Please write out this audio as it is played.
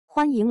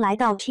欢迎来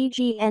到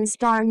TGN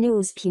Star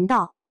News 频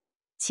道，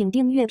请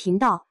订阅频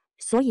道，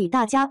所以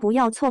大家不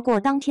要错过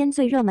当天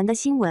最热门的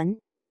新闻。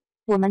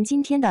我们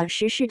今天的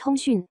时事通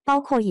讯包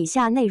括以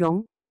下内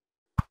容：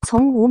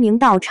从无名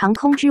到长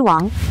空之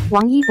王，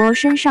王一博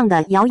身上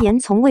的谣言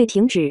从未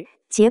停止。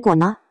结果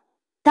呢？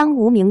当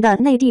无名的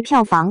内地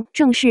票房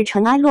正式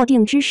尘埃落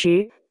定之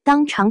时，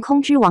当长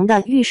空之王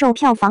的预售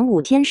票房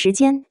5天时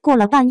间过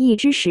了半亿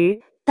之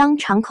时，当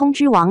长空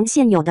之王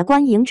现有的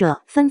观影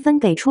者纷纷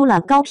给出了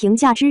高评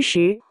价之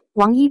时，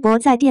王一博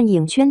在电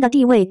影圈的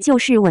地位就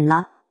是稳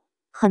了。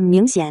很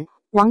明显，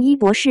王一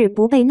博是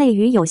不被内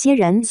娱有些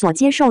人所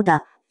接受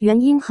的，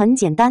原因很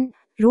简单，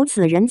如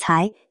此人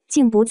才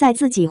竟不在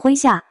自己麾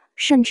下，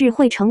甚至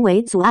会成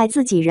为阻碍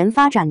自己人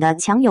发展的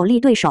强有力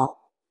对手。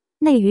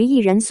内娱艺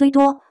人虽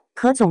多，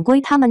可总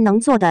归他们能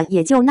做的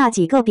也就那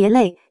几个别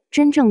类，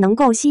真正能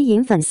够吸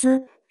引粉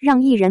丝，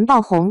让艺人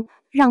爆红，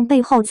让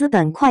背后资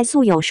本快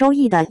速有收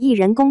益的艺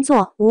人工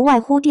作，无外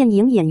乎电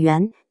影演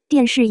员、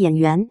电视演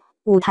员、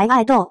舞台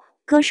爱豆、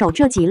歌手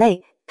这几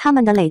类，他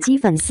们的累积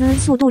粉丝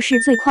速度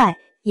是最快，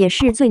也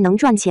是最能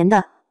赚钱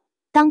的。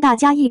当大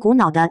家一股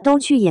脑的都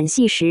去演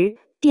戏时，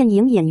电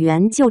影演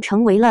员就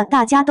成为了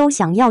大家都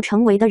想要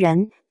成为的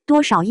人。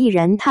多少艺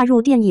人踏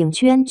入电影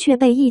圈却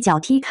被一脚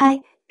踢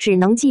开，只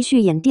能继续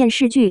演电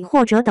视剧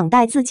或者等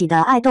待自己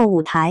的爱豆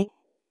舞台。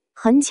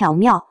很巧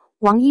妙，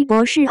王一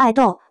博是爱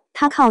豆，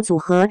他靠组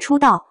合出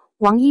道，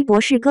王一博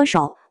是歌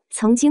手，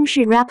曾经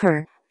是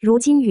rapper， 如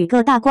今与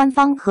各大官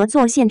方合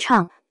作献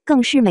唱，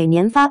更是每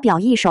年发表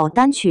一首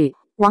单曲。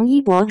王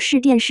一博是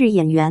电视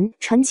演员，《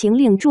陈情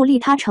令》助力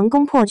他成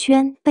功破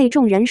圈，被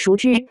众人熟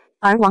知，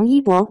而王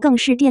一博更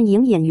是电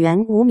影演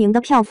员，《无名》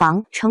的票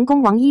房成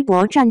功，王一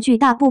博占据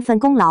大部分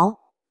功劳。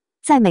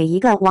在每一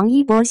个王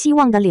一博希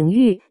望的领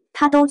域，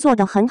他都做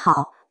得很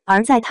好。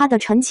而在他的《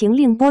陈情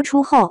令》播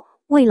出后，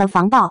为了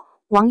防爆，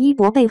王一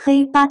博被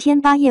黑8天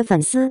8夜，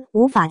粉丝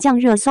无法降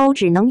热搜，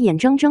只能眼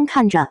睁睁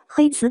看着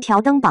黑词条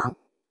登榜。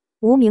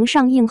无名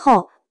上映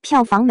后，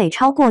票房每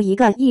超过1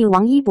个亿，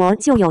王一博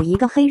就有一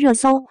个黑热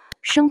搜，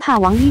生怕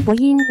王一博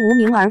因无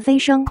名而飞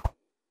升。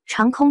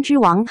长空之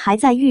王还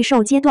在预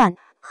售阶段，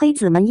黑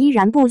子们依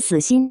然不死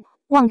心，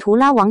妄图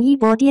拉王一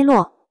博跌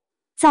落。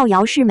造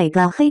谣是每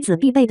个黑子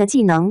必备的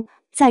技能，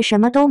在什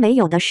么都没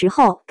有的时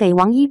候给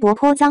王一博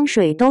泼脏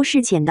水都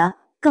是浅的，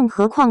更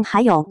何况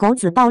还有狗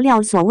子爆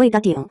料所谓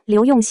的顶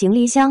流用行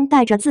李箱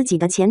带着自己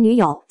的前女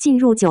友进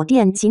入酒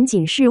店，仅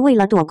仅是为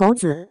了躲狗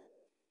子。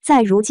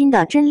在如今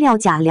的真料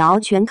假聊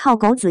全靠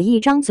狗子一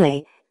张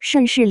嘴，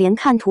甚至连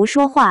看图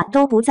说话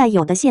都不再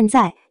有的现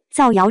在，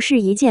造谣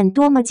是一件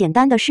多么简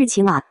单的事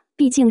情啊！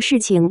毕竟事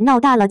情闹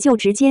大了，就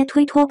直接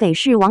推脱给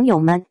是网友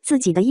们自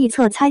己的臆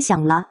测猜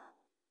想了。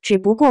只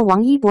不过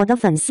王一博的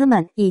粉丝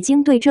们已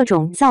经对这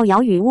种造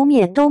谣与污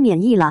蔑都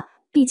免疫了，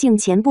毕竟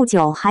前不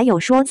久还有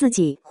说自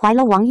己怀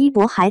了王一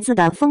博孩子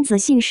的疯子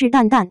信誓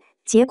旦旦，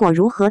结果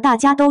如何大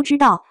家都知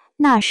道，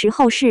那时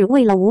候是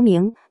为了无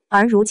名，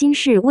而如今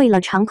是为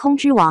了长空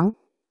之王。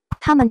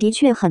他们的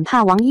确很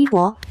怕王一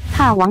博，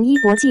怕王一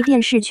博继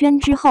电视圈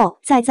之后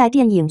再在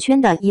电影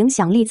圈的影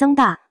响力增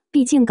大，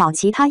毕竟搞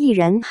其他艺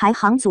人还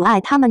行阻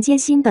碍他们接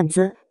新本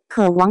子，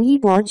可王一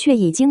博却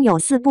已经有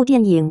4部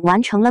电影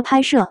完成了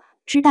拍摄，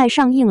只待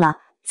上映了。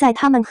在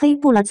他们黑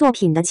不了作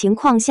品的情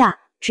况下，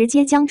直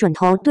接将准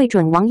头对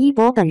准王一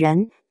博本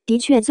人，的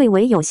确最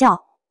为有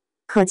效。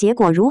可结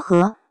果如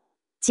何？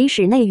即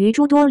使内娱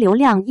诸多流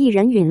量艺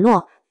人陨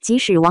落，即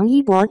使王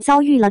一博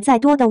遭遇了再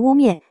多的污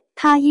蔑，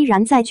他依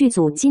然在剧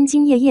组兢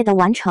兢业业地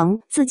完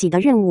成自己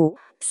的任务，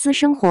私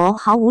生活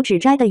毫无指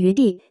摘的余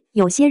地。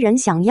有些人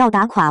想要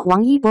打垮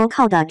王一博，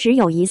靠的只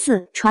有疑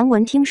似传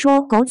闻、听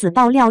说、狗子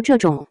爆料这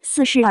种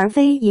似是而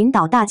非，引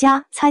导大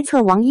家猜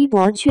测王一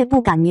博却不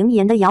敢明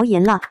言的谣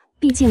言了。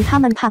毕竟他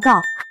们怕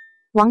告。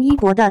王一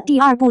博的第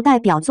2部代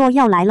表作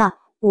要来了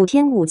，5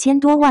天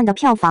5000多万的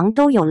票房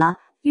都有了，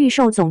预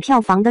售总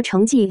票房的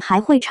成绩还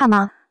会差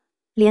吗？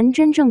连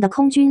真正的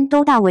空军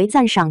都大为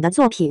赞赏的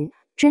作品，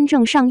真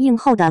正上映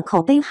后的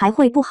口碑还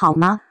会不好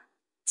吗？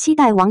期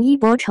待王一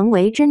博成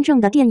为真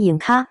正的电影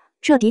咖，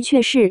这的确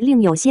是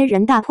令有些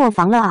人大破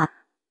防了啊！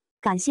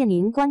感谢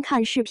您观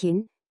看视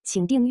频，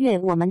请订阅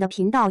我们的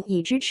频道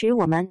以支持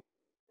我们。